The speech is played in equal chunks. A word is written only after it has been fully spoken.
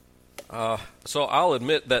So I'll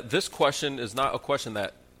admit that this question is not a question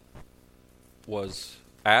that was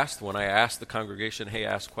asked when I asked the congregation, hey,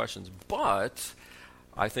 ask questions. But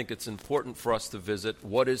I think it's important for us to visit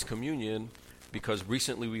what is communion, because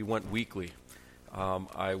recently we went weekly.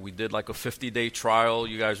 We did like a 50-day trial.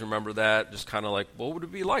 You guys remember that? Just kind of like, what would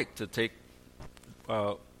it be like to take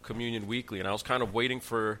communion weekly? And I was kind of waiting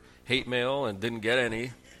for hate mail and didn't get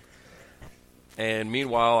any. And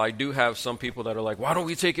meanwhile, I do have some people that are like, why don't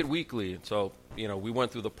we take it weekly? And so, we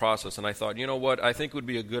went through the process, and I thought, you know what, I think it would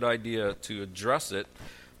be a good idea to address it.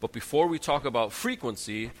 But before we talk about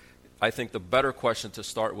frequency, I think the better question to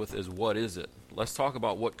start with is, what is it? Let's talk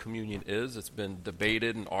about what communion is. It's been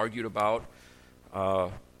debated and argued about.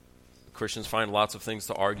 Christians find lots of things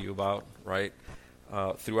to argue about, right,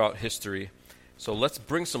 throughout history. So let's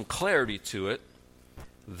bring some clarity to it.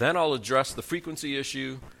 Then I'll address the frequency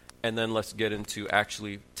issue, and then let's get into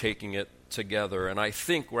actually taking it together. And I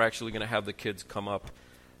think we're actually going to have the kids come up.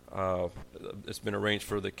 It's been arranged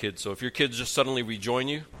for the kids. So if your kids just suddenly rejoin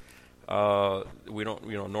you, we don't,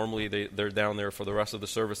 normally they're down there for the rest of the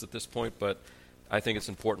service at this point, but I think it's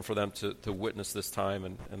important for them to witness this time,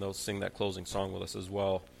 and they'll sing that closing song with us as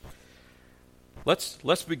well.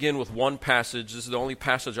 Let's begin with one passage. This is the only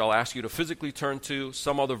passage I'll ask you to physically turn to.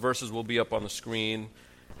 Some other verses will be up on the screen.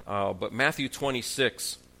 But Matthew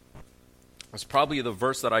 26 is probably the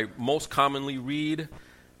verse that I most commonly read.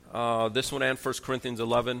 This one and 1 Corinthians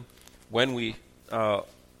 11, when we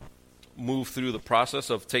move through the process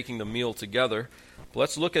of taking the meal together. But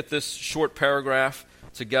let's look at this short paragraph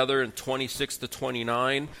together in 26 to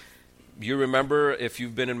 29. You remember, if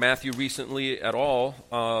you've been in Matthew recently at all,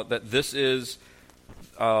 that this is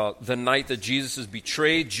the night that Jesus is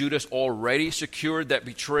betrayed. Judas already secured that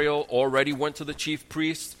betrayal, already went to the chief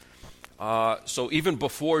priests. So even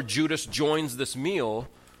before Judas joins this meal,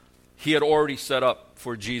 he had already set up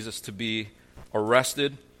for Jesus to be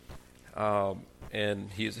arrested.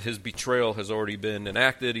 And his betrayal has already been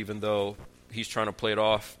enacted, even though he's trying to play it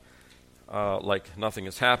off like nothing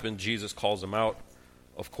has happened. Jesus calls him out,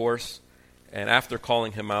 of course. And after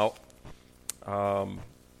calling him out,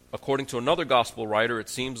 according to another gospel writer, it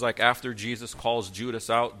seems like after Jesus calls Judas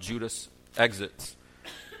out, Judas exits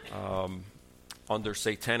under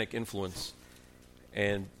satanic influence.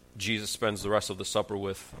 And Jesus spends the rest of the supper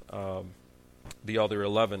with the other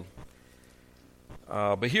 11.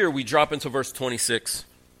 But here we drop into verse 26.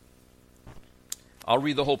 I'll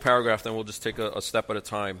read the whole paragraph, then we'll just take a step at a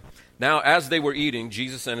time. Now, as they were eating,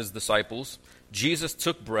 Jesus and his disciples, Jesus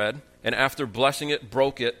took bread, and after blessing it,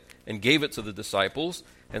 broke it, and gave it to the disciples,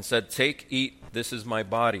 and said, "Take, eat, this is my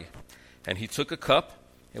body." And he took a cup,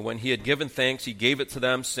 and when he had given thanks, he gave it to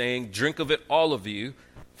them, saying, "Drink of it, all of you,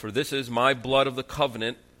 for this is my blood of the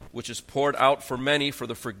covenant, which is poured out for many for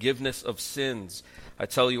the forgiveness of sins. I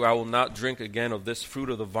tell you, I will not drink again of this fruit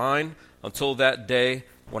of the vine until that day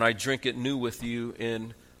when I drink it new with you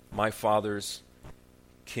in my Father's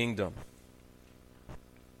kingdom."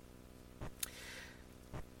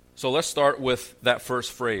 So let's start with that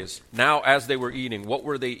first phrase. Now, as they were eating, what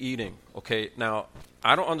were they eating? Okay, now,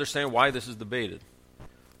 I don't understand why this is debated,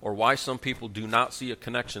 or why some people do not see a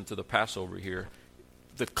connection to the Passover here.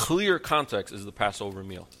 The clear context is the Passover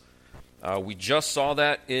meal. We just saw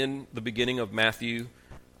that in the beginning of Matthew,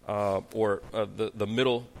 or the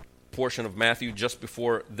middle portion of Matthew, just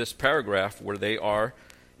before this paragraph, where they are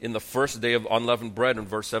in the first day of unleavened bread in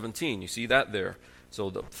verse 17. You see that there. So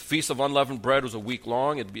the Feast of Unleavened Bread was a week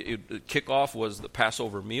long. Kickoff was the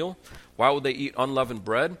Passover meal. Why would they eat unleavened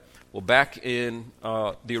bread? Well, back in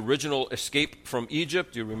the original escape from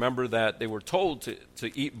Egypt, you remember that they were told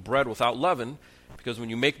to eat bread without leaven, because when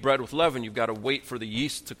you make bread with leaven, you've got to wait for the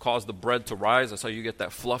yeast to cause the bread to rise. That's how you get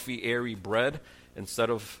that fluffy, airy bread instead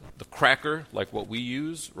of the cracker like what we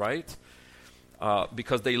use, right?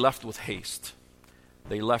 Because they left with haste.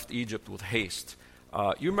 They left Egypt with haste.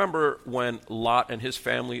 You remember when Lot and his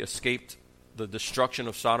family escaped the destruction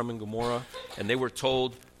of Sodom and Gomorrah, and they were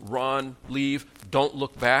told, run, leave, don't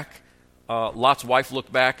look back. Lot's wife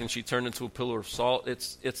looked back, and she turned into a pillar of salt.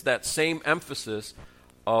 It's that same emphasis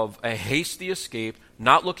of a hasty escape,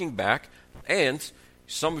 not looking back. And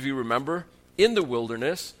some of you remember, in the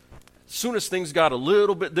wilderness, as soon as things got a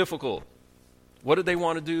little bit difficult, what did they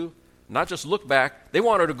want to do? Not just look back, they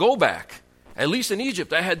wanted to go back. At least in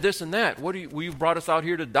Egypt, I had this and that. You've brought us out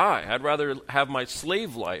here to die. I'd rather have my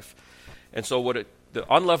slave life. And so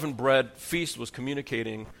the unleavened bread feast was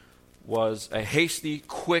communicating was a hasty,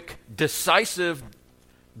 quick, decisive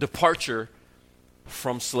departure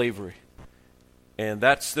from slavery. And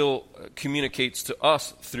that still communicates to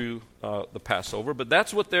us through the Passover. But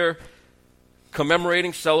that's what they're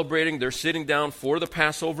commemorating, celebrating. They're sitting down for the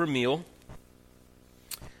Passover meal.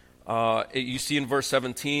 You see in verse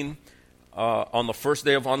 17, on the first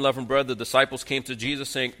day of unleavened bread, the disciples came to Jesus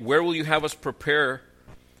saying, "Where will you have us prepare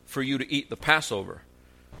for you to eat the Passover?"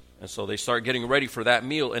 And so they start getting ready for that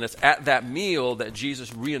meal. And it's at that meal that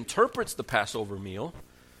Jesus reinterprets the Passover meal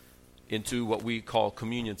into what we call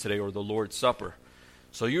communion today, or the Lord's Supper.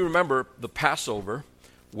 So you remember the Passover,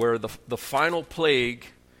 where the final plague,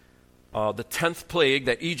 the 10th plague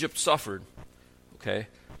that Egypt suffered, okay,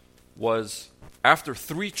 was after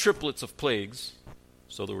 3 triplets of plagues.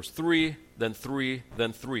 So there was 3, then 3,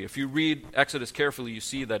 then 3. If you read Exodus carefully, you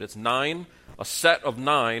see that it's 9, a set of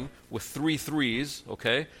 9 with 3 threes,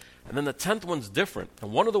 okay? And then the 10th one's different.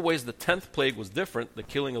 And one of the ways the 10th plague was different, the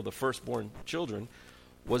killing of the firstborn children,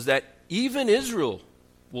 was that even Israel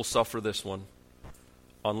will suffer this one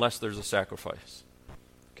unless there's a sacrifice.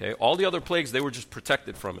 Okay? All the other plagues, they were just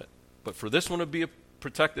protected from it. But for this one to be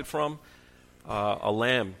protected from, a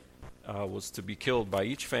lamb was to be killed by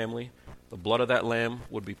each family. The blood of that lamb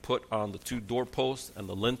would be put on the 2 doorposts and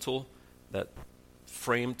the lintel, that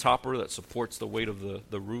frame topper that supports the weight of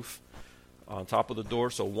the roof on top of the door.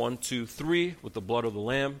 So 1, 2, 3 with the blood of the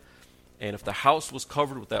lamb. And if the house was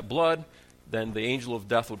covered with that blood, then the angel of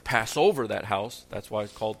death would pass over that house. That's why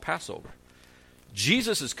it's called Passover.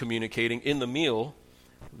 Jesus is communicating in the meal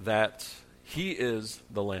that he is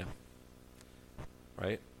the lamb.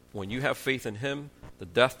 Right? When you have faith in him, the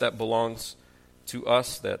death that belongs to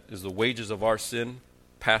us, that is the wages of our sin,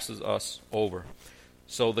 passes us over.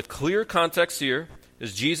 So the clear context here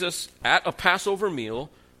is Jesus at a Passover meal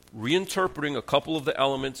reinterpreting a couple of the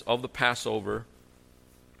elements of the Passover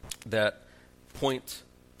that point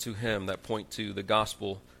to him, that point to the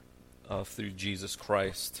gospel through Jesus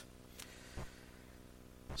Christ.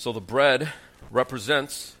 So the bread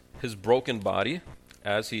represents his broken body,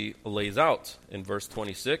 as he lays out in verse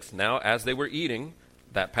 26. Now, as they were eating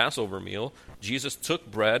that Passover meal, Jesus took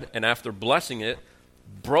bread and after blessing it,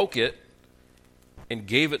 broke it, and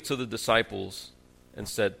gave it to the disciples and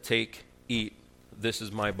said, "Take, eat, this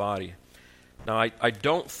is my body." Now, I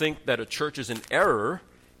don't think that a church is in error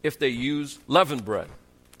if they use leavened bread.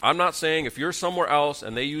 I'm not saying if you're somewhere else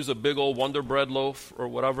and they use a big old Wonder Bread loaf or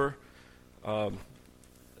whatever,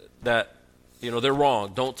 that they're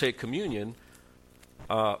wrong. Don't take communion.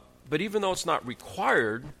 But even though it's not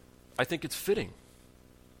required, I think it's fitting.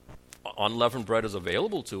 Unleavened bread is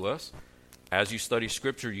available to us. As you study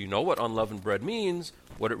Scripture, you know what unleavened bread means,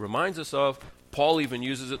 what it reminds us of. Paul even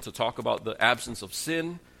uses it to talk about the absence of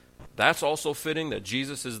sin. That's also fitting, that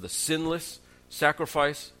Jesus is the sinless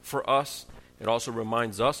sacrifice for us. It also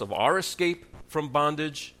reminds us of our escape from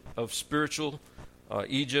bondage of spiritual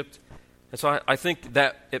Egypt. And so I think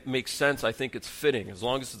that it makes sense. I think it's fitting. As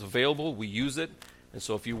long as it's available, we use it. And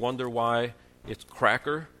so if you wonder why it's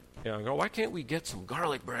cracker, why can't we get some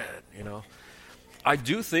garlic bread, I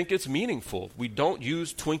do think it's meaningful. We don't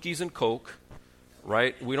use Twinkies and Coke,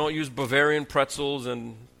 right? We don't use Bavarian pretzels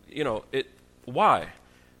and, why?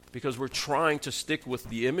 Because we're trying to stick with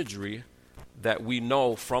the imagery that we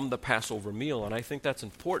know from the Passover meal, and I think that's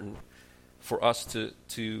important for us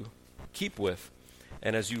to keep with.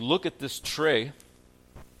 And as you look at this tray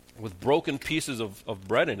with broken pieces of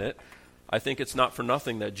bread in it, I think it's not for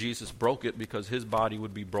nothing that Jesus broke it, because his body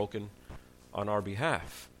would be broken on our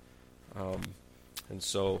behalf. And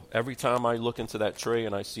so every time I look into that tray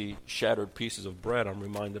and I see shattered pieces of bread, I'm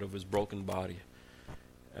reminded of his broken body.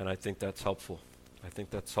 And I think that's helpful. I think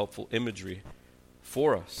that's helpful imagery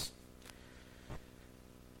for us.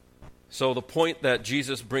 So the point that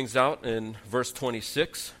Jesus brings out in verse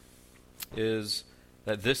 26 is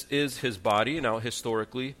that this is his body. Now,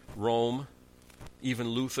 historically, Rome, even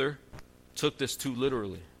Luther, took this too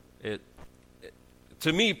literally.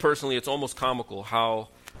 To me personally, it's almost comical how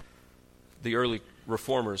the early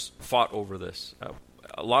reformers fought over this.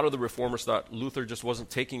 A lot of the reformers thought Luther just wasn't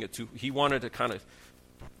taking it too. He wanted to kind of,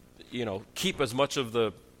 keep as much of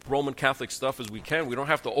the Roman Catholic stuff as we can. We don't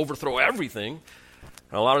have to overthrow everything.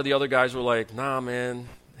 And a lot of the other guys were like, nah, man,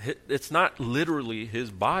 it's not literally his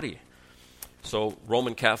body. So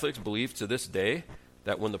Roman Catholics believe to this day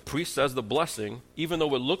that when the priest says the blessing, even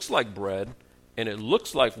though it looks like bread and it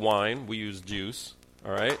looks like wine, we use juice,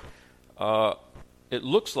 all right? It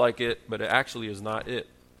looks like it, but it actually is not it.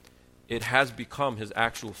 It has become his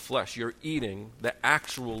actual flesh. You're eating the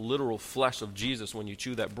actual literal flesh of Jesus when you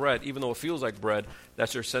chew that bread. Even though it feels like bread,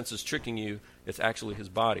 that's your senses tricking you. It's actually his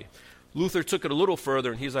body. Luther took it a little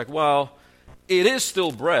further, and he's like, well, it is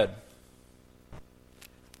still bread,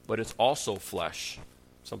 but it's also flesh.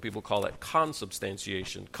 Some people call that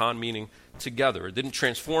consubstantiation. Con meaning together. It didn't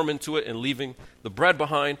transform into it and leaving the bread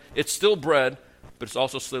behind. It's still bread, but it's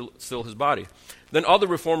also still his body. Then other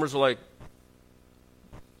reformers are like,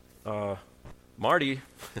 Marty,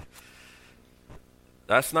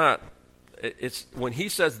 that's not, it's when he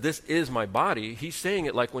says this is my body, he's saying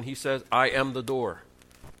it like when he says, I am the door,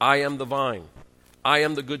 I am the vine, I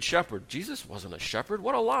am the good shepherd. Jesus wasn't a shepherd.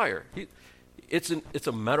 What a liar. It's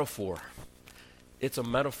a metaphor. It's a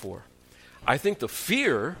metaphor. I think the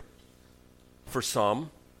fear for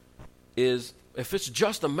some is if it's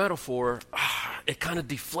just a metaphor, it kind of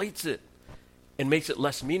deflates it and makes it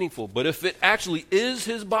less meaningful. But if it actually is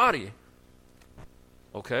his body,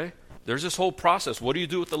 okay, there's this whole process. What do you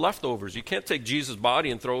do with the leftovers? You can't take Jesus'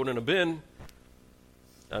 body and throw it in a bin.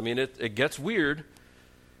 I mean, it gets weird.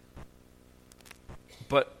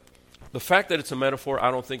 But the fact that it's a metaphor,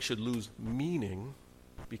 I don't think should lose meaning,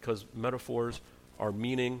 because metaphors are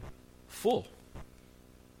meaningful.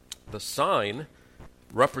 The sign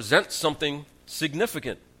represents something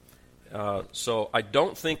significant. So I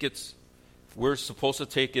don't think we're supposed to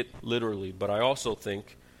take it literally, but I also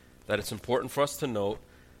think that it's important for us to note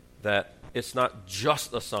that it's not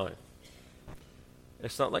just a sign.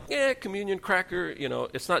 It's not like, communion cracker,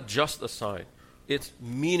 it's not just a sign. It's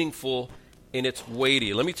meaningful and it's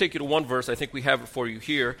weighty. Let me take you to one verse. I think we have it for you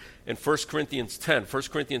here in 1 Corinthians 10. 1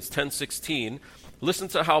 Corinthians 10:16. Listen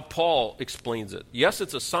to how Paul explains it. Yes,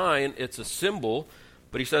 it's a sign, it's a symbol,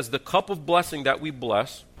 but he says the cup of blessing that we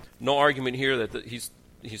bless, no argument here that he's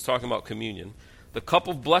talking about communion. The cup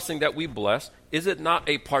of blessing that we bless, is it not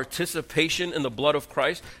a participation in the blood of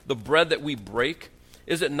Christ? The bread that we break,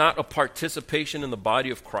 is it not a participation in the body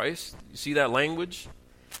of Christ? You see that language?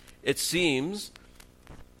 It seems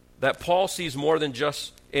that Paul sees more than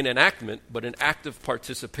just an enactment, but an active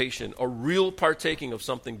participation, a real partaking of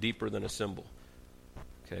something deeper than a symbol.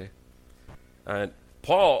 Okay? And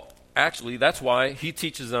Paul, actually, that's why he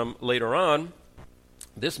teaches them later on,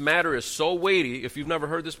 this matter is so weighty. If you've never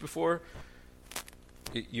heard this before,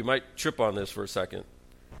 you might trip on this for a second.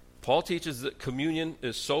 Paul teaches that communion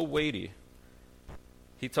is so weighty.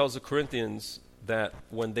 He tells the Corinthians that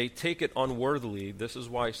when they take it unworthily, this is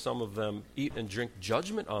why some of them eat and drink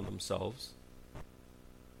judgment on themselves,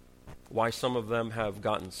 why some of them have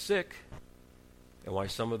gotten sick, and why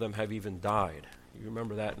some of them have even died. You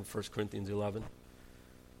remember that in 1 Corinthians 11?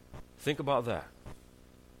 Think about that.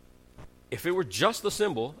 If it were just a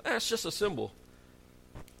symbol, it's just a symbol,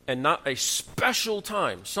 and not a special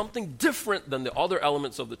time, something different than the other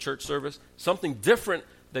elements of the church service, something different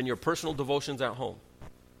than your personal devotions at home.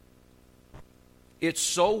 It's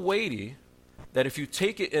so weighty that if you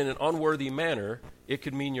take it in an unworthy manner, it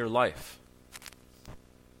could mean your life.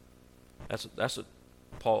 That's what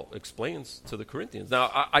Paul explains to the Corinthians.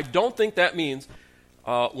 Now, I don't think that means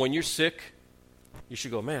when you're sick, you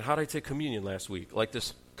should go, man, how did I take communion last week? Like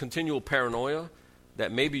this continual paranoia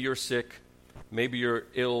that maybe you're sick, maybe you're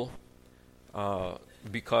ill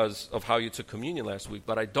because of how you took communion last week.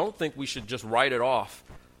 But I don't think we should just write it off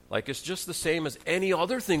like it's just the same as any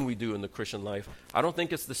other thing we do in the Christian life. I don't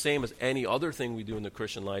think it's the same as any other thing we do in the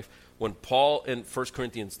Christian life. When Paul in 1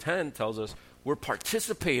 Corinthians 10 tells us we're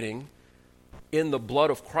participating in the blood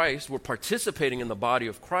of Christ, we're participating in the body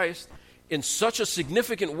of Christ in such a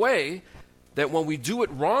significant way that when we do it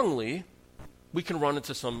wrongly, we can run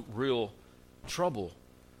into some real trouble.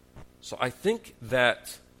 So I think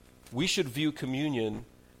that we should view communion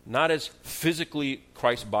not as physically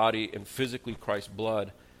Christ's body and physically Christ's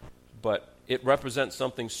blood, but it represents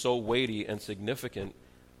something so weighty and significant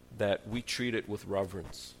that we treat it with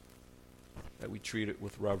reverence.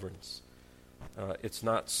 It's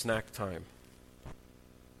not snack time.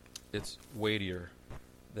 It's weightier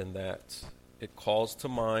than that. It calls to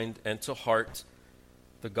mind and to heart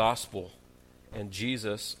the gospel and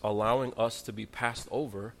Jesus allowing us to be passed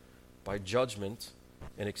over by judgment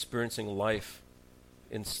and experiencing life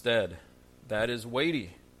instead. That is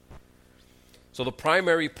weighty. So the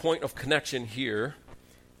primary point of connection here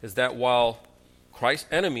is that while Christ's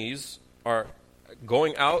enemies are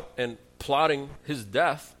going out and plotting his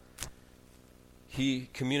death, he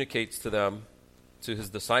communicates to them, to his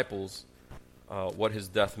disciples, what his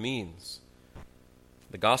death means.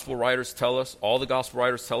 The gospel writers tell us, all the gospel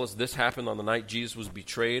writers tell us this happened on the night Jesus was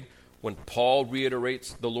betrayed. When Paul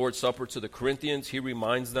reiterates the Lord's Supper to the Corinthians, he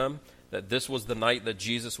reminds them that this was the night that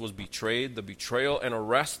Jesus was betrayed. The betrayal and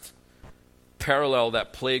arrest parallel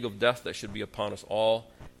that plague of death that should be upon us all.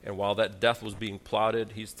 And while that death was being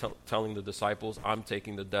plotted, he's telling the disciples, I'm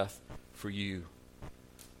taking the death for you.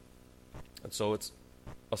 And so it's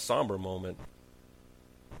a somber moment.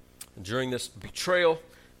 And during this betrayal,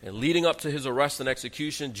 And leading up to his arrest and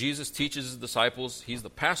execution, Jesus teaches his disciples he's the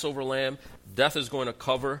Passover lamb. Death is going to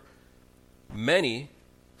cover many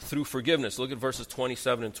through forgiveness. Look at verses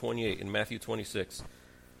 27 and 28 in Matthew 26.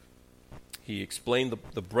 He explained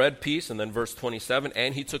the bread piece, and then verse 27,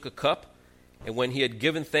 and he took a cup, and when he had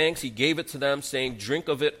given thanks, he gave it to them, saying, drink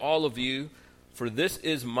of it, all of you, for this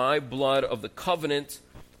is my blood of the covenant,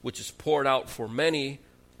 which is poured out for many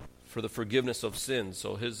for the forgiveness of sins.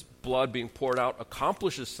 So his blood being poured out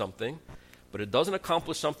accomplishes something, but it doesn't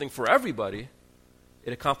accomplish something for everybody.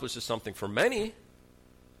 It accomplishes something for many.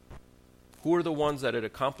 Who are the ones that it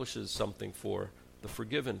accomplishes something for? The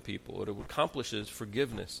forgiven people. It accomplishes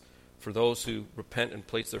forgiveness for those who repent and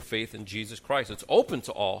place their faith in Jesus Christ. It's open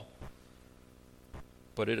to all,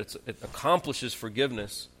 but it accomplishes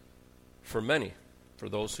forgiveness for many, for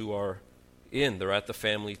those who are they're at the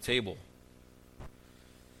family table.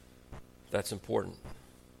 That's important.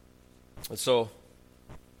 And so,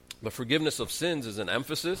 the forgiveness of sins is an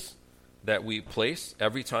emphasis that we place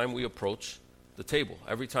every time we approach the table.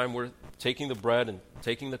 Every time we're taking the bread and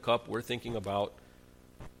taking the cup, we're thinking about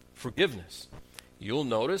forgiveness. You'll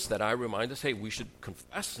notice that I remind us, hey, we should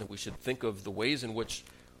confess and we should think of the ways in which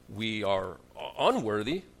we are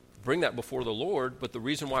unworthy, bring that before the Lord. But the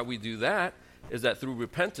reason why we do that is that through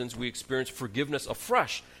repentance, we experience forgiveness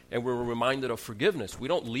afresh, and we're reminded of forgiveness. We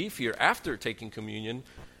don't leave here after taking communion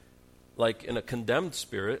like in a condemned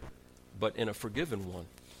spirit, but in a forgiven one.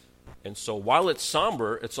 And so while it's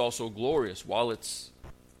somber, it's also glorious. While it's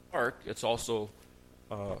dark, it's also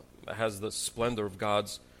has the splendor of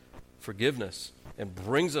God's forgiveness and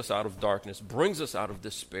brings us out of darkness, brings us out of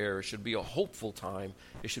despair. It should be a hopeful time.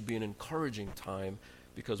 It should be an encouraging time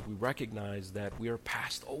because we recognize that we are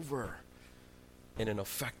passed over in an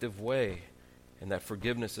effective way and that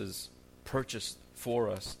forgiveness is purchased for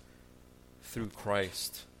us through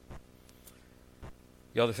Christ.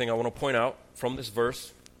 The other thing I want to point out from this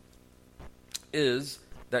verse is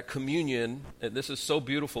that communion, and this is so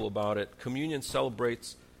beautiful about it, communion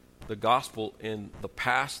celebrates the gospel in the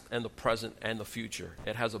past and the present and the future.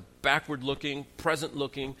 It has a backward-looking,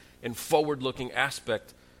 present-looking, and forward-looking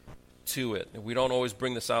aspect to it. And we don't always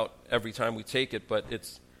bring this out every time we take it, but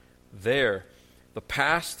it's there. The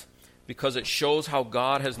past, because it shows how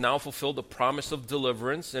God has now fulfilled the promise of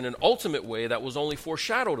deliverance in an ultimate way that was only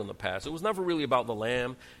foreshadowed in the past. It was never really about the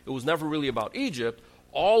lamb. It was never really about Egypt.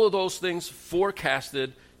 All of those things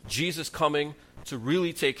forecasted Jesus coming to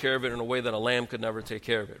really take care of it in a way that a lamb could never take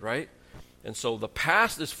care of it, right? And so the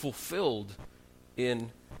past is fulfilled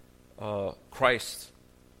in Christ's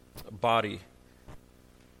body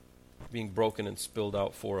being broken and spilled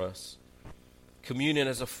out for us. Communion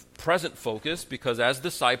is a present focus because as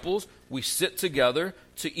disciples, we sit together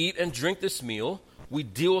to eat and drink this meal. We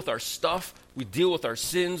deal with our stuff. We deal with our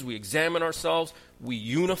sins. We examine ourselves. We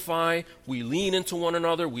unify. We lean into one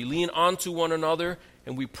another. We lean onto one another.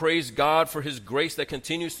 And we praise God for his grace that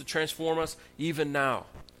continues to transform us even now.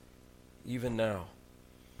 Even now.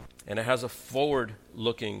 And it has a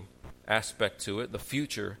forward-looking aspect to it, the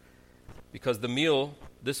future, because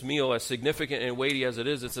this meal, as significant and weighty as it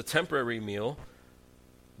is, it's a temporary meal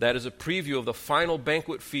that is a preview of the final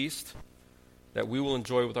banquet feast that we will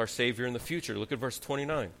enjoy with our Savior in the future. Look at verse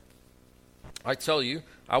 29. I tell you,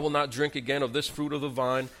 I will not drink again of this fruit of the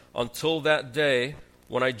vine until that day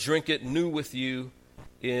when I drink it new with you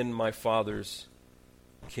in my Father's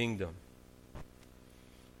kingdom.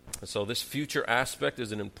 And so this future aspect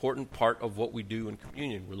is an important part of what we do in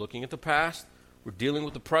communion. We're looking at the past, we're dealing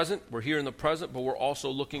with the present, we're here in the present, but we're also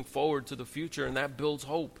looking forward to the future, and that builds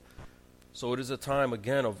hope. So it is a time,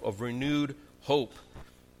 again, of renewed hope.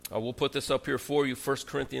 We'll put this up here for you, 1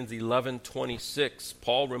 Corinthians 11:26.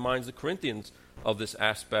 Paul reminds the Corinthians of this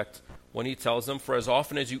aspect when he tells them, for as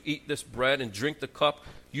often as you eat this bread and drink the cup,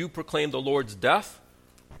 you proclaim the Lord's death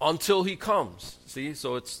until he comes. See,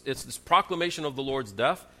 so it's this proclamation of the Lord's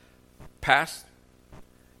death, past,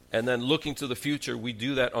 and then looking to the future, we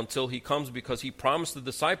do that until he comes because he promised the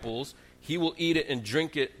disciples he will eat it and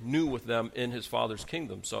drink it new with them in his Father's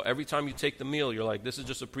kingdom. So every time you take the meal, you're like, this is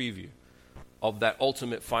just a preview of that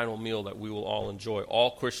ultimate final meal that we will all enjoy.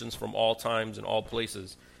 All Christians from all times and all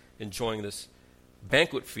places enjoying this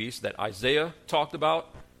banquet feast that Isaiah talked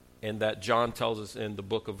about and that John tells us in the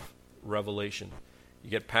book of Revelation.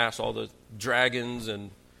 You get past all the dragons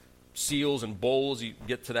and seals and bowls, you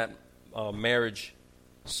get to that marriage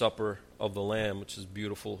supper of the Lamb, which is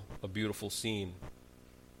beautiful, a beautiful scene.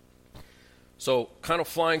 So kind of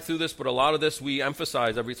flying through this, but a lot of this we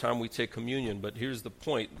emphasize every time we take communion. But here's the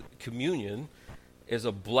point. Communion is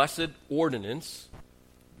a blessed ordinance,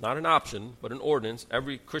 not an option, but an ordinance.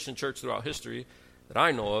 Every Christian church throughout history that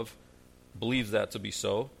I know of believes that to be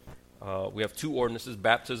so. We have two ordinances,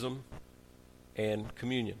 baptism and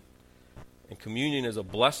communion. And communion is a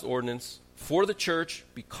blessed ordinance for the church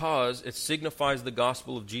because it signifies the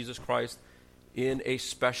gospel of Jesus Christ in a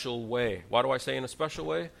special way. Why do I say in a special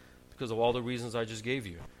way? Because of all the reasons I just gave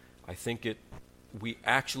you. I think we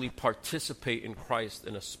actually participate in Christ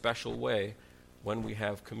in a special way when we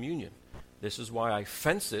have communion. This is why I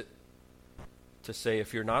fence it to say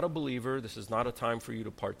if you're not a believer, this is not a time for you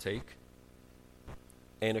to partake.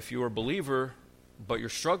 And if you're a believer, but you're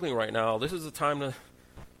struggling right now, this is the time to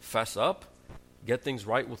fess up, get things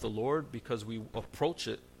right with the Lord, because we approach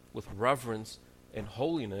it with reverence and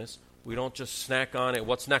holiness. We don't just snack on it.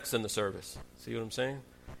 What's next in the service? See what I'm saying?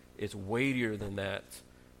 It's weightier than that.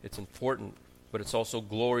 It's important, but it's also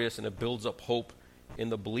glorious, and it builds up hope in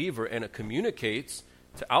the believer, and it communicates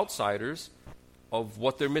to outsiders of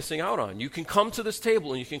what they're missing out on. You can come to this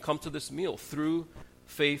table and you can come to this meal through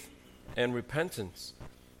faith and repentance.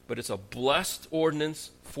 But it's a blessed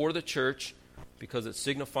ordinance for the church because it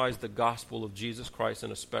signifies the gospel of Jesus Christ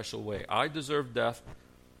in a special way. I deserve death,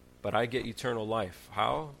 but I get eternal life.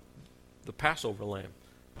 How? The Passover lamb.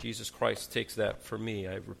 Jesus Christ takes that for me.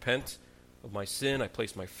 I repent of my sin. I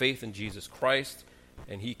place my faith in Jesus Christ,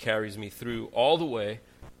 and he carries me through all the way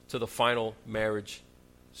to the final marriage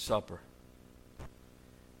supper.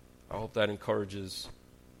 I hope that encourages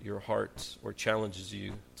your heart or challenges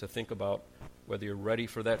you to think about whether you're ready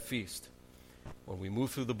for that feast. When we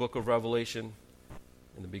move through the book of Revelation,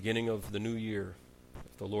 in the beginning of the new year,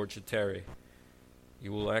 if the Lord should tarry,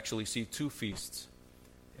 you will actually see two feasts.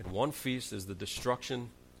 And one feast is the destruction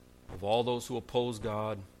of all those who oppose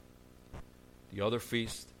God. The other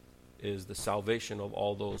feast is the salvation of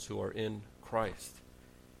all those who are in Christ.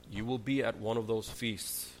 You will be at one of those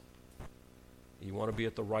feasts. You want to be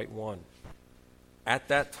at the right one. At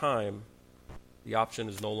that time, the option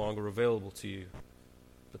is no longer available to you,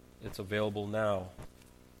 but it's available now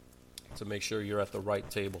to make sure you're at the right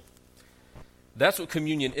table. That's what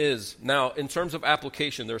communion is. Now, in terms of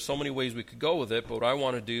application, there are so many ways we could go with it, but what I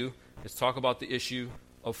want to do is talk about the issue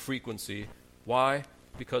of frequency. Why?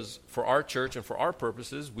 Because for our church and for our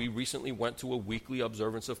purposes, we recently went to a weekly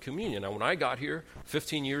observance of communion. Now, when I got here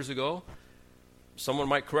 15 years ago, someone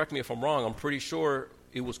might correct me if I'm wrong, I'm pretty sure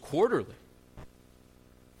it was quarterly,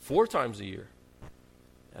 4 times a year.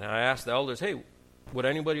 And I asked the elders, hey, would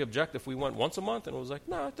anybody object if we went once a month? And it was like,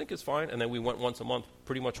 no, I think it's fine. And then we went once a month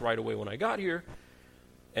pretty much right away when I got here.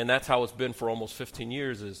 And that's how it's been for almost 15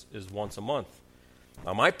 years is once a month.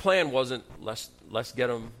 Now, my plan wasn't let's get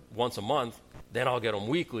them once a month, then I'll get them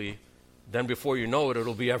weekly. Then before you know it,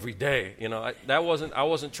 it'll be every day. You know, I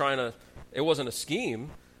wasn't trying to, it wasn't a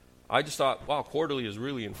scheme. I just thought, wow, quarterly is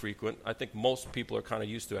really infrequent. I think most people are kind of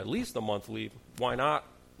used to at least a monthly. Why not?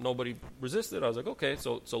 Nobody resisted. I was like, okay,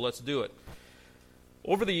 so let's do it.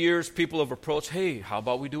 Over the years, people have approached, hey, how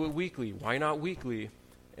about we do it weekly? Why not weekly?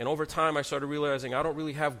 And over time, I started realizing I don't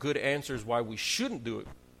really have good answers why we shouldn't do it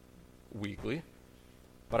weekly.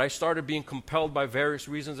 But I started being compelled by various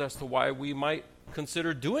reasons as to why we might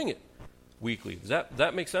consider doing it weekly. Does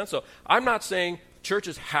that make sense? So I'm not saying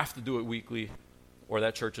churches have to do it weekly or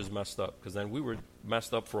that church is messed up, because then we were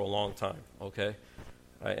messed up for a long time, okay?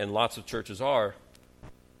 And lots of churches are,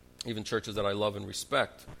 even churches that I love and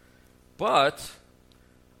respect. But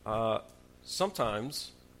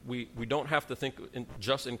sometimes we don't have to think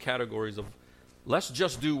just in categories of let's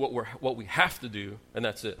just do what we have to do, and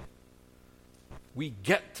that's it. We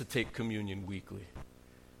get to take communion weekly.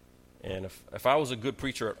 And if I was a good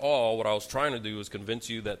preacher at all, what I was trying to do is convince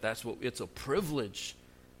you that it's a privilege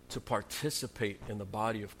to participate in the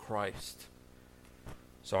body of Christ.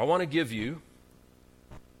 So I want to give you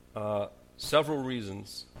several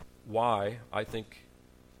reasons why I think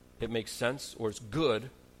it makes sense or it's good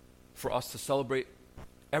for us to celebrate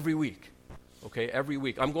every week. Okay, every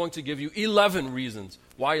week. I'm going to give you 11 reasons.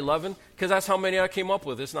 Why 11? Because that's how many I came up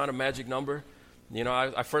with. It's not a magic number. You know,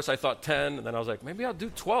 at first I thought 10, and then I was like, maybe I'll do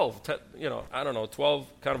 12. I don't know, 12,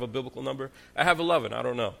 kind of a biblical number. I have 11, I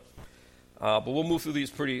don't know. But we'll move through these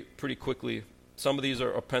pretty quickly. Some of these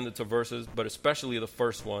are appended to verses, but especially the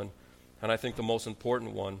first one, and I think the most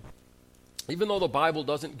important one. Even though the Bible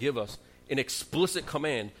doesn't give us an explicit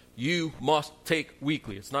command, you must take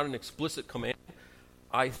weekly. It's not an explicit command.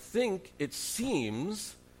 I think it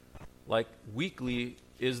seems like weekly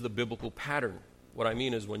is the biblical pattern. What I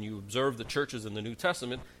mean is when you observe the churches in the New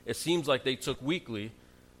Testament, it seems like they took weekly.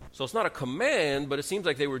 So it's not a command, but it seems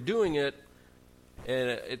like they were doing it.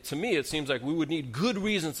 And to me, it seems like we would need good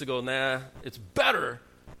reasons to go, nah, it's better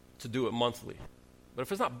to do it monthly. But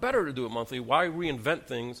if it's not better to do it monthly, why reinvent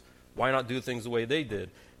things? Why not do things the way they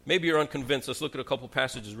did? Maybe you're unconvinced. Let's look at a couple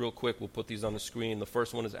passages real quick. We'll put these on the screen. The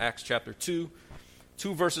first one is Acts chapter 2.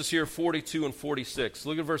 2 verses here, 42 and 46.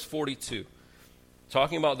 Look at verse 42.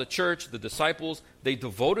 Talking about the church, the disciples, they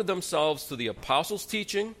devoted themselves to the apostles'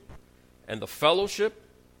 teaching and the fellowship,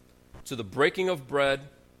 to the breaking of bread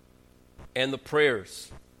and the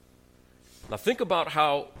prayers. Now think about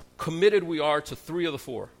how committed we are to 3 of the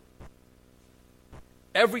 4.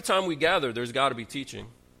 Every time we gather, there's got to be teaching.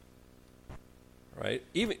 Right?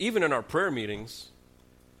 Even in our prayer meetings,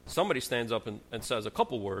 somebody stands up and says a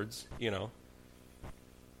couple words,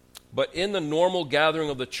 But in the normal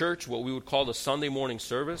gathering of the church, what we would call the Sunday morning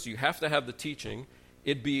service, you have to have the teaching.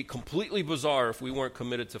 It'd be completely bizarre if we weren't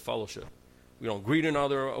committed to fellowship. We don't greet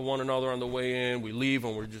one another on the way in. We leave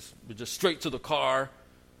and we're just straight to the car.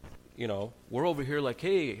 We're over here like,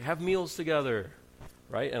 hey, have meals together.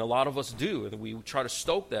 Right? And a lot of us do, and we try to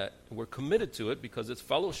stoke that. We're committed to it because it's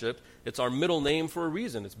fellowship. It's our middle name for a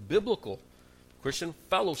reason. It's biblical. Christian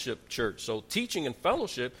Fellowship Church. So teaching and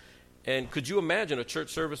fellowship, and could you imagine a church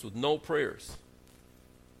service with no prayers?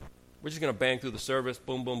 We're just going to bang through the service,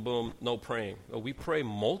 boom, boom, boom, no praying. Well, we pray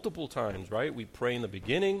multiple times, right? We pray in the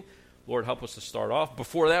beginning. Lord, help us to start off.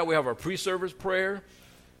 Before that, we have our pre-service prayer.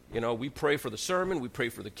 We pray for the sermon, we pray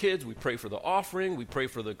for the kids, we pray for the offering, we pray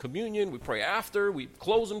for the communion, we pray after, we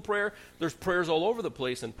close in prayer. There's prayers all over the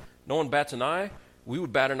place, and no one bats an eye. We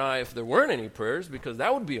would bat an eye if there weren't any prayers, because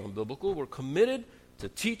that would be unbiblical. We're committed to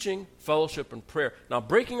teaching, fellowship, and prayer. Now,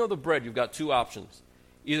 breaking of the bread, you've got 2 options.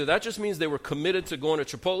 Either that just means they were committed to going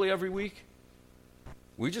to Chipotle every week.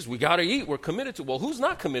 We got to eat. We're committed to. Well, who's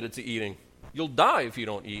not committed to eating? You'll die if you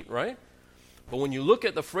don't eat, right? But when you look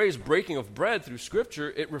at the phrase breaking of bread through Scripture,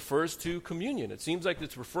 it refers to communion. It seems like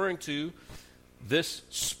it's referring to this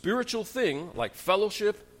spiritual thing like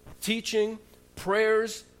fellowship, teaching,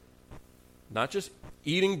 prayers, not just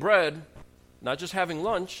eating bread, not just having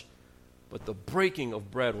lunch, but the breaking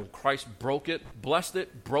of bread when Christ broke it, blessed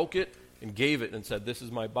it, broke it, and gave it and said, this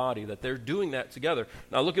is my body, that they're doing that together.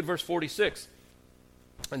 Now look at verse 46.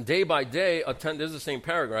 And day by day, this is the same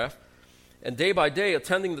paragraph, and day by day,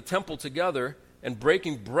 attending the temple together and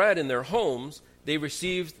breaking bread in their homes, they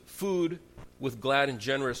received food with glad and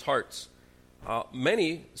generous hearts.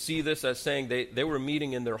 Many see this as saying they were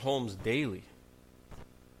meeting in their homes daily.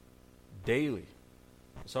 Daily.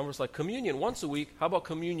 Some of us like communion once a week. How about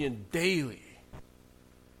communion daily?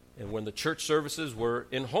 And when the church services were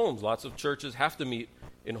in homes, lots of churches have to meet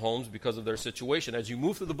in homes because of their situation. As you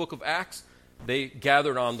move through the book of Acts, they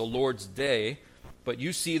gathered on the Lord's Day. But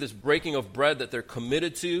you see this breaking of bread that they're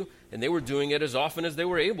committed to, and they were doing it as often as they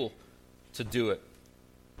were able to do it.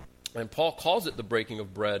 And Paul calls it the breaking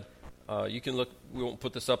of bread. You can look, we won't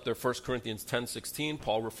put this up there, 1 Corinthians 10:16,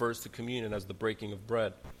 Paul refers to communion as the breaking of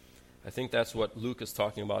bread. I think that's what Luke is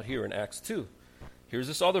talking about here in Acts 2. Here's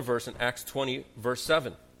this other verse in Acts 20, verse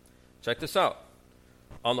 7. Check this out.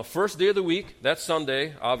 On the first day of the week, that's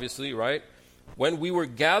Sunday, obviously, right? When we were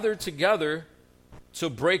gathered together to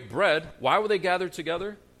break bread. Why were they gathered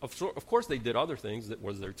together? Of course they did other things.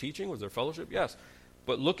 Was their teaching? Was their fellowship? Yes.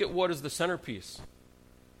 But look at what is the centerpiece.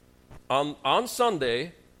 On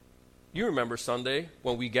Sunday, you remember Sunday,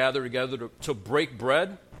 when we gathered together to break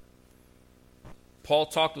bread. Paul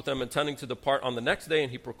talked with them intending to depart on the next day,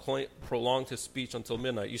 and he prolonged his speech until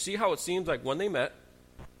midnight. You see how it seems like when they met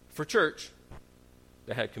for church,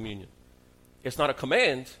 they had communion. It's not a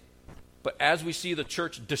command, but as we see the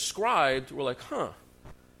church described, we're like,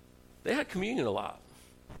 they had communion a lot.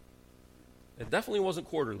 It definitely wasn't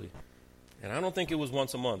quarterly. And I don't think it was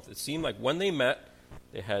once a month. It seemed like when they met,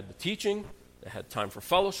 they had the teaching, they had time for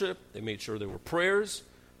fellowship, they made sure there were prayers.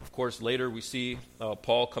 Of course, later we see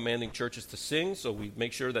Paul commanding churches to sing, so we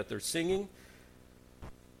make sure that they're singing.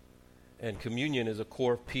 And communion is a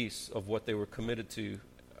core piece of what they were committed to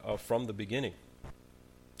from the beginning.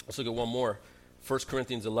 Let's look at one more. 1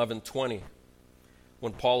 Corinthians 11:20.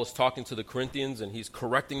 When Paul is talking to the Corinthians and he's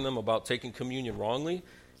correcting them about taking communion wrongly,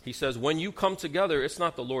 he says, when you come together, it's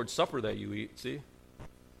not the Lord's Supper that you eat, see?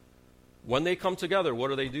 When they come together, what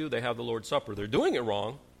do? They have the Lord's Supper. They're doing it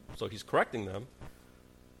wrong, so he's correcting them.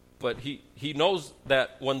 But he knows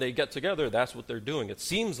that when they get together, that's what they're doing. It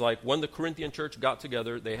seems like when the Corinthian church got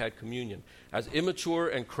together, they had communion. As immature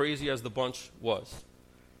and crazy as the bunch was,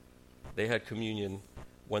 they had communion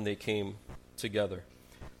when they came together.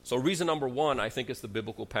 So reason number one, I think it's the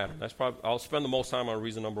biblical pattern. I'll spend the most time on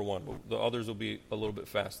reason number one, but the others will be a little bit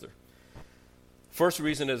faster. First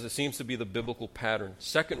reason is it seems to be the biblical pattern.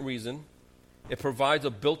 Second reason, it provides a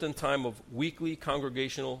built-in time of weekly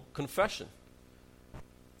congregational confession.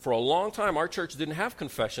 For a long time, our church didn't have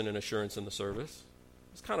confession and assurance in the service.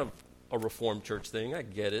 It's kind of a Reformed church thing. I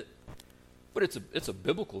get it. But it's a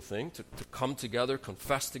biblical thing to come together,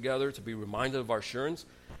 confess together, to be reminded of our assurance.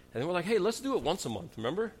 And then we're like, hey, let's do it once a month,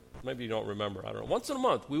 remember? Maybe you don't remember, I don't know. Once in a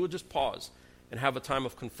month, we would just pause and have a time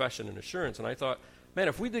of confession and assurance. And I thought, man,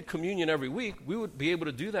 if we did communion every week, we would be able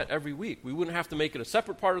to do that every week. We wouldn't have to make it a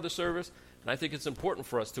separate part of the service. And I think it's important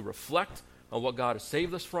for us to reflect on what God has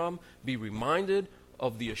saved us from, be reminded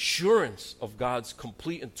of the assurance of God's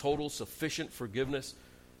complete and total sufficient forgiveness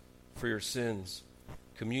for your sins.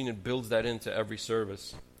 Communion builds that into every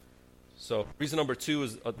service. So reason number 2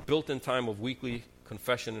 is a built-in time of weekly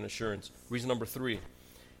confession and assurance. Reason number 3,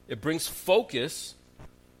 it brings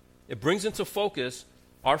into focus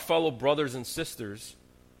our fellow brothers and sisters,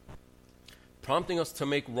 prompting us to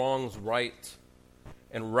make wrongs right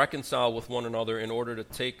and reconcile with one another in order to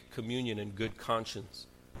take communion in good conscience.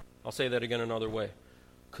 I'll say that again another way.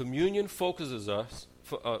 Communion forces us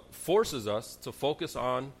to focus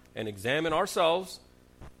on and examine ourselves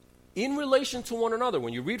in relation to one another.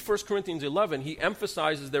 When you read 1 Corinthians 11, he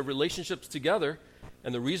emphasizes their relationships together.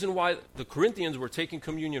 And the reason why the Corinthians were taking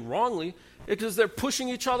communion wrongly is because they're pushing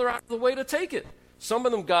each other out of the way to take it. Some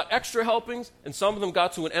of them got extra helpings, and some of them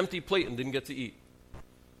got to an empty plate and didn't get to eat.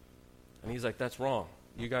 And he's like, that's wrong.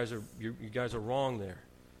 You guys are wrong there.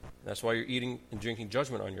 That's why you're eating and drinking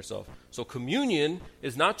judgment on yourself. So communion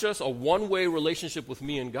is not just a one-way relationship with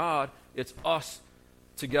me and God, it's us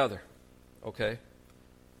together. Okay?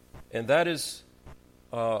 And that is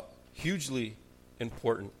hugely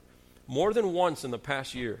important. More than once in the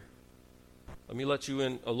past year, let me let you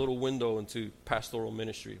in a little window into pastoral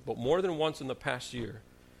ministry, but more than once in the past year,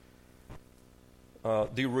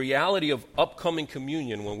 the reality of upcoming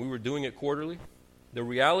communion, when we were doing it quarterly, the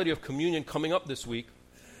reality of communion coming up this week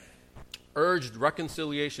urged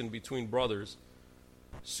reconciliation between brothers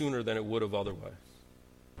sooner than it would have otherwise.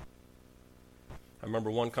 I remember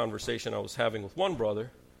one conversation I was having with one brother,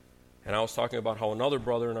 and I was talking about how another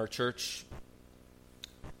brother in our church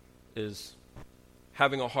is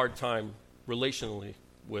having a hard time relationally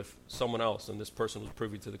with someone else, and this person was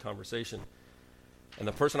privy to the conversation. And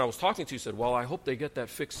the person I was talking to said, well, I hope they get that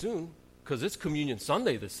fixed soon, because it's Communion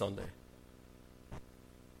Sunday this Sunday.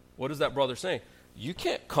 What is that brother saying? You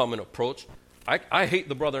can't come and approach. I hate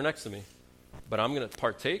the brother next to me, but I'm going to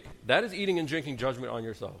partake. That is eating and drinking judgment on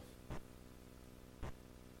yourself.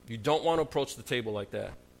 You don't want to approach the table like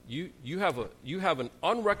that. You have an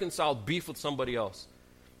unreconciled beef with somebody else.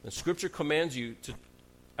 And Scripture commands you to,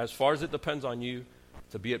 as far as it depends on you,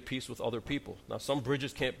 to be at peace with other people. Now, some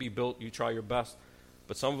bridges can't be built. You try your best.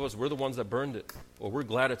 But some of us, we're the ones that burned it, or we're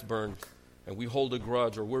glad it's burned, and we hold a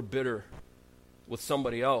grudge, or we're bitter with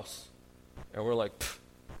somebody else. And we're like,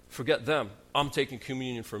 forget them. I'm taking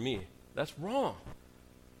communion for me. That's wrong.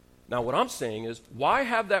 Now, what I'm saying is, why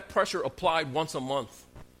have that pressure applied once a month?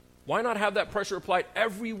 Why not have that pressure applied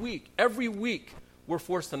every week? Every week, we're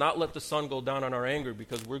forced to not let the sun go down on our anger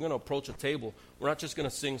because we're going to approach a table. We're not just going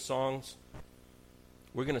to sing songs.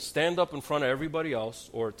 We're going to stand up in front of everybody else,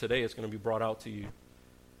 or today it's going to be brought out to you.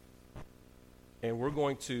 And we're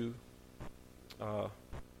going to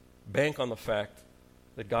bank on the fact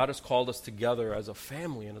that God has called us together as a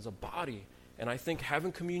family and as a body. And I think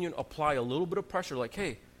having communion apply a little bit of pressure, like,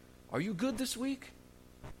 hey, are you good this week?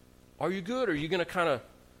 Are you good? Or are you going to kind of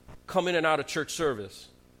come in and out of church service?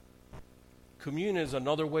 Communion is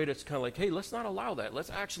another way that's kind of like, hey, let's not allow that. Let's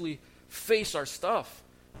actually face our stuff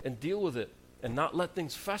and deal with it and not let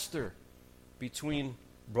things fester between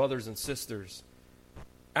brothers and sisters.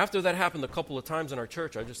 After that happened a couple of times in our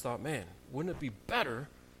church, I just thought, man, wouldn't it be better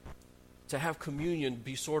to have communion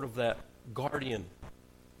be sort of that guardian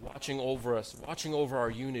watching over us, watching over our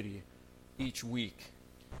unity each week,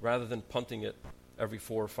 rather than punting it every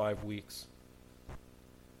 4 or 5 weeks.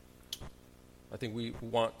 I think we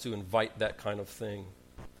want to invite that kind of thing.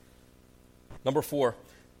 Number 4,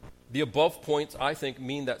 the above points, I think,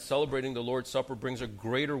 mean that celebrating the Lord's Supper brings a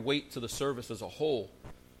greater weight to the service as a whole.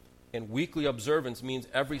 And weekly observance means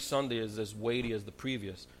every Sunday is as weighty as the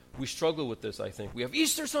previous. We struggle with this, I think. We have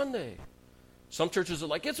Easter Sunday. Some churches are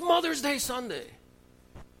like, it's Mother's Day Sunday.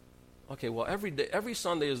 Okay, well, every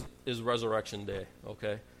Sunday is Resurrection Day,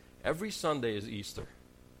 okay? Every Sunday is Easter.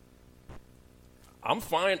 I'm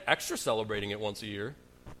fine extra celebrating it once a year.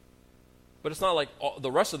 But it's not like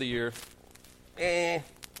the rest of the year,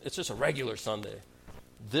 it's just a regular Sunday.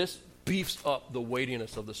 This beefs up the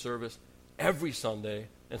weightiness of the service every Sunday.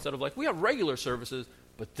 Instead of like, we have regular services,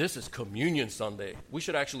 but this is Communion Sunday. We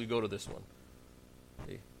should actually go to this one.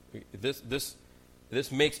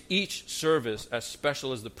 This makes each service as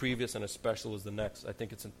special as the previous and as special as the next. I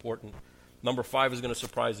think it's important. Number 5 is going to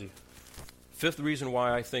surprise you. 5th reason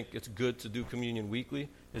why I think it's good to do communion weekly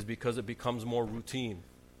is because it becomes more routine.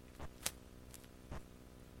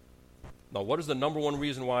 Now, what is the number one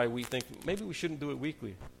reason why we think maybe we shouldn't do it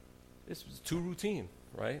weekly? It's too routine,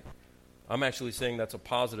 right? I'm actually saying that's a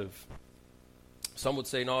positive. Some would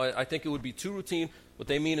say, no, I think it would be too routine. What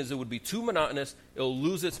they mean is it would be too monotonous. It'll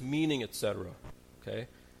lose its meaning, etc. Okay?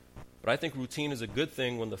 But I think routine is a good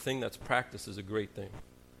thing when the thing that's practiced is a great thing.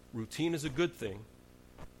 Routine is a good thing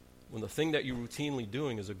when the thing that you're routinely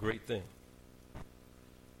doing is a great thing.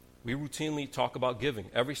 We routinely talk about giving.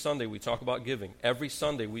 Every Sunday we talk about giving. Every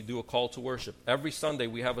Sunday we do a call to worship. Every Sunday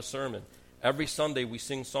we have a sermon. Every Sunday we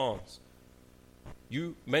sing songs.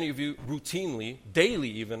 Many of you routinely, daily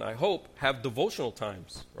even, I hope, have devotional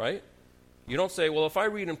times, right? You don't say, well, if I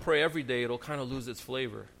read and pray every day, it'll kind of lose its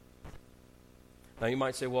flavor. Now you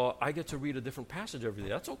might say, well, I get to read a different passage every day.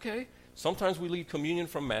 That's okay. Sometimes we lead communion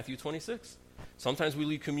from Matthew 26. Sometimes we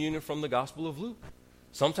lead communion from the Gospel of Luke.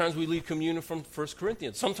 Sometimes we lead communion from 1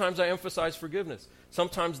 Corinthians. Sometimes I emphasize forgiveness.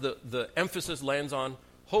 Sometimes the emphasis lands on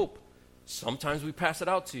hope. Sometimes we pass it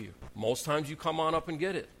out to you. Most times you come on up and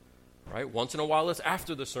get it, right? Once in a while it's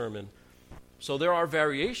after the sermon. So there are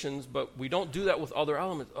variations, but we don't do that with other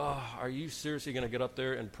elements. Oh, are you seriously going to get up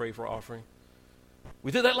there and pray for offering?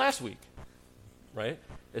 We did that last week, right?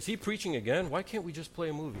 Is he preaching again? Why can't we just play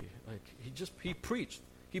a movie? Like he preached.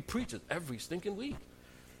 He preaches every stinking week,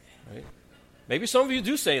 right? Maybe some of you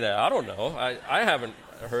do say that. I don't know. I haven't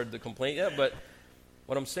heard the complaint yet, but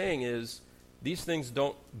what I'm saying is these things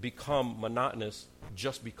don't become monotonous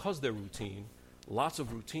just because they're routine. Lots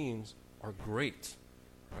of routines are great,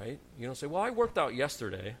 right? You don't say, well, I worked out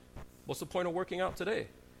yesterday. What's the point of working out today?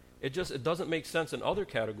 It doesn't make sense in other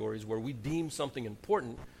categories where we deem something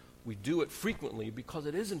important. We do it frequently because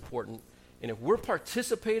it is important. And if we're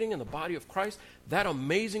participating in the body of Christ, that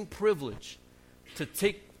amazing privilege to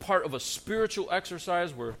take part of a spiritual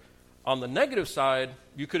exercise where on the negative side,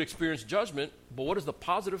 you could experience judgment, but what is the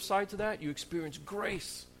positive side to that? You experience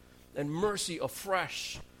grace and mercy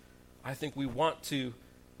afresh. I think we want to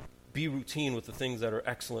be routine with the things that are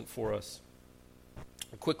excellent for us.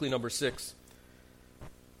 Quickly, number 6.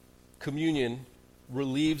 Communion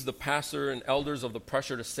relieves the pastor and elders of the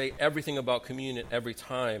pressure to say everything about communion every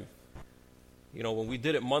time. You know, when we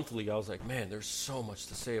did it monthly, I was like, man, there's so much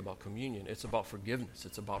to say about communion. It's about forgiveness.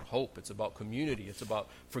 It's about hope. It's about community. It's about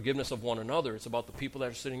forgiveness of one another. It's about the people that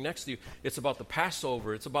are sitting next to you. It's about the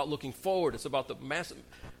Passover. It's about looking forward. It's about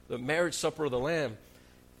the marriage supper of the Lamb.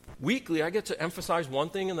 Weekly, I get to emphasize one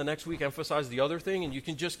thing, and the next week emphasize the other thing, and you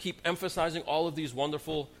can just keep emphasizing all of these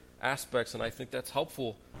wonderful aspects, and I think that's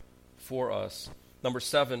helpful for us. Number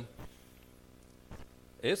 7,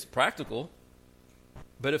 it's practical.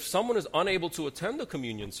 But if someone is unable to attend the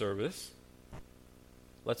communion service,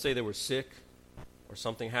 let's say they were sick or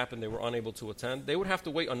something happened, they were unable to attend, they would have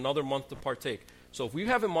to wait another month to partake. So if we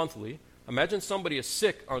have it monthly, imagine somebody is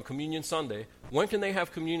sick on Communion Sunday. When can they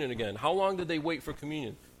have communion again? How long did they wait for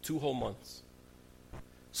communion? 2 whole months.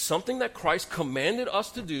 Something that Christ commanded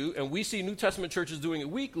us to do, and we see New Testament churches doing it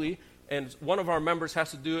weekly, and one of our members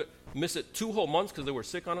has to do it, miss it 2 whole months because they were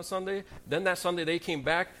sick on a Sunday. Then that Sunday they came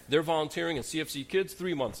back. They're volunteering in CFC Kids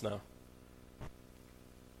 3 months now.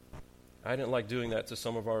 I didn't like doing that to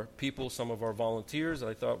some of our people, some of our volunteers.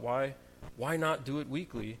 I thought, why not do it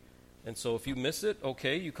weekly? And so if you miss it,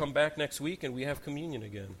 okay, you come back next week and we have communion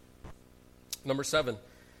again. Number 7,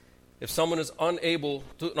 if someone is unable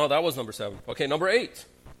to, no, that was number 7. Okay, number 8.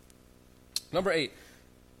 Number 8,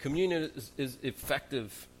 communion is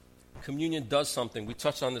effective. Communion does something. We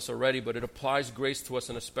touched on this already, but it applies grace to us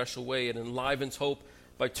in a special way. It enlivens hope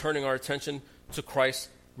by turning our attention to Christ's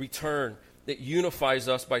return. It unifies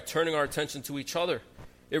us by turning our attention to each other.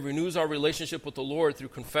 It renews our relationship with the Lord through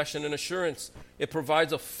confession and assurance. It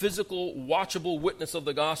provides a physical, watchable witness of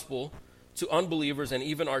the gospel to unbelievers and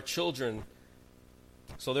even our children.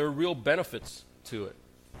 So there are real benefits to it,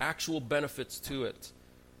 actual benefits to it.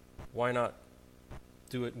 Why not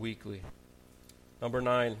do it weekly? Number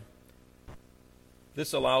 9.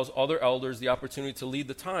 This allows other elders the opportunity to lead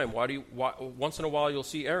the time. Once in a while you'll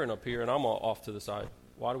see Aaron up here and I'm off to the side.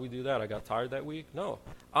 Why do we do that? I got tired that week? No.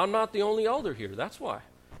 I'm not the only elder here. That's why.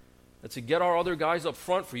 And to get our other guys up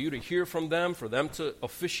front, for you to hear from them, for them to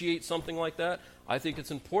officiate something like that, I think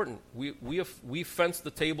it's important. We fence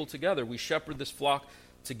the table together. We shepherd this flock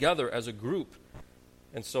together as a group.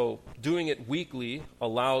 And so doing it weekly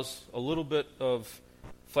allows a little bit of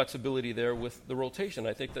flexibility there with the rotation.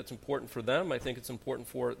 I think that's important for them. I think it's important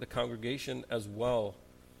for the congregation as well.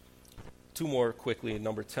 2 more quickly.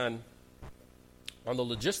 Number 10. On the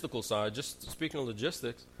logistical side, just speaking of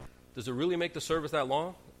logistics, does it really make the service that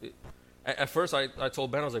long? At first, I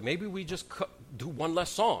told Ben, I was like, maybe we just do one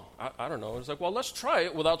less song. I don't know. It's like, well, let's try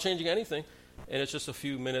it without changing anything. And it's just a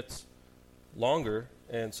few minutes longer.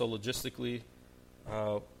 And so logistically,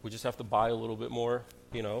 we just have to buy a little bit more.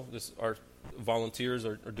 Our volunteers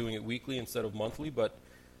are doing it weekly instead of monthly, but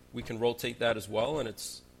we can rotate that as well. And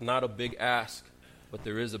it's not a big ask, but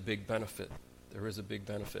there is a big benefit. There is a big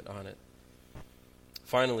benefit on it.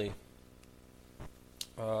 Finally,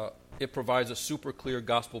 it provides a super clear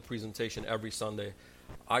gospel presentation every Sunday.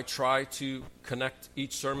 I try to connect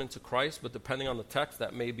each sermon to Christ, but depending on the text,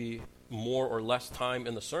 that may be more or less time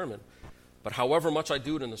in the sermon. But however much I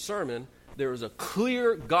do it in the sermon, there is a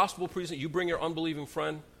clear gospel presentation. You bring your unbelieving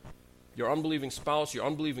friend, your unbelieving spouse, your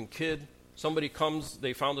unbelieving kid. Somebody comes,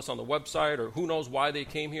 they found us on the website, or who knows why they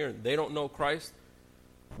came here, and they don't know Christ.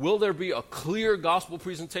 Will there be a clear gospel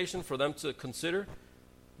presentation for them to consider?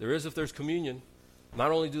 There is if there's communion.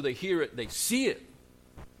 Not only do they hear it, they see it.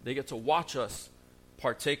 They get to watch us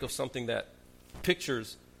partake of something that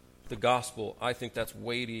pictures the gospel. I think that's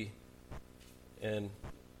weighty and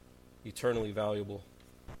eternally valuable.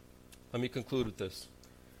 Let me conclude with this.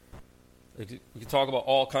 We can talk about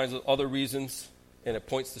all kinds of other reasons, and it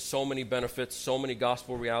points to so many benefits, so many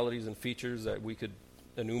gospel realities and features that we could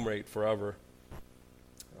enumerate forever.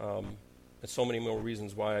 And so many more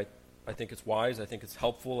reasons why I think it's wise, I think it's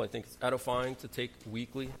helpful, I think it's edifying to take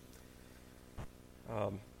weekly.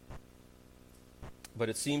 But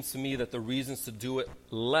it seems to me that the reasons to do it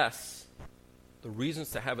less, the reasons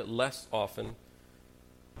to have it less often,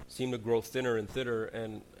 seem to grow thinner and thinner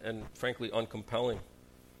and frankly uncompelling.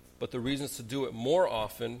 But the reasons to do it more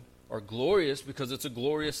often are glorious because it's a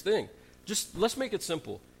glorious thing. Just let's make it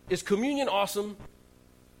simple. Is communion awesome?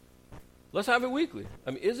 Let's have it weekly.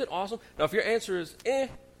 I mean, is it awesome? Now, if your answer is,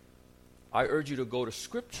 I urge you to go to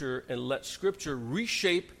Scripture and let Scripture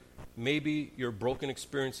reshape maybe your broken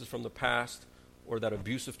experiences from the past or that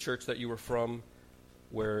abusive church that you were from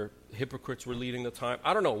where hypocrites were leading the time.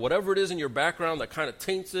 I don't know. Whatever it is in your background that kind of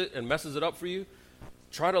taints it and messes it up for you,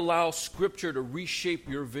 try to allow Scripture to reshape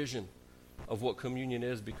your vision of what communion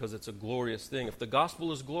is because it's a glorious thing. If the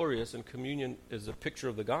gospel is glorious and communion is a picture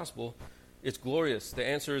of the gospel, it's glorious. The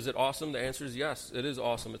answer is it awesome? The answer is yes, it is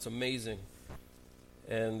awesome. It's amazing.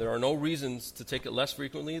 And there are no reasons to take it less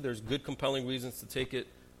frequently. There's good, compelling reasons to take it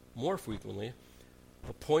more frequently.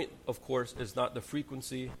 The point, of course, is not the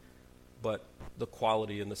frequency, but the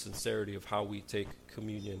quality and the sincerity of how we take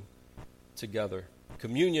communion together.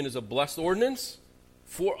 Communion is a blessed ordinance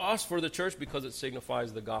for us, for the church, because it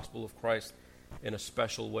signifies the gospel of Christ in a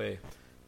special way.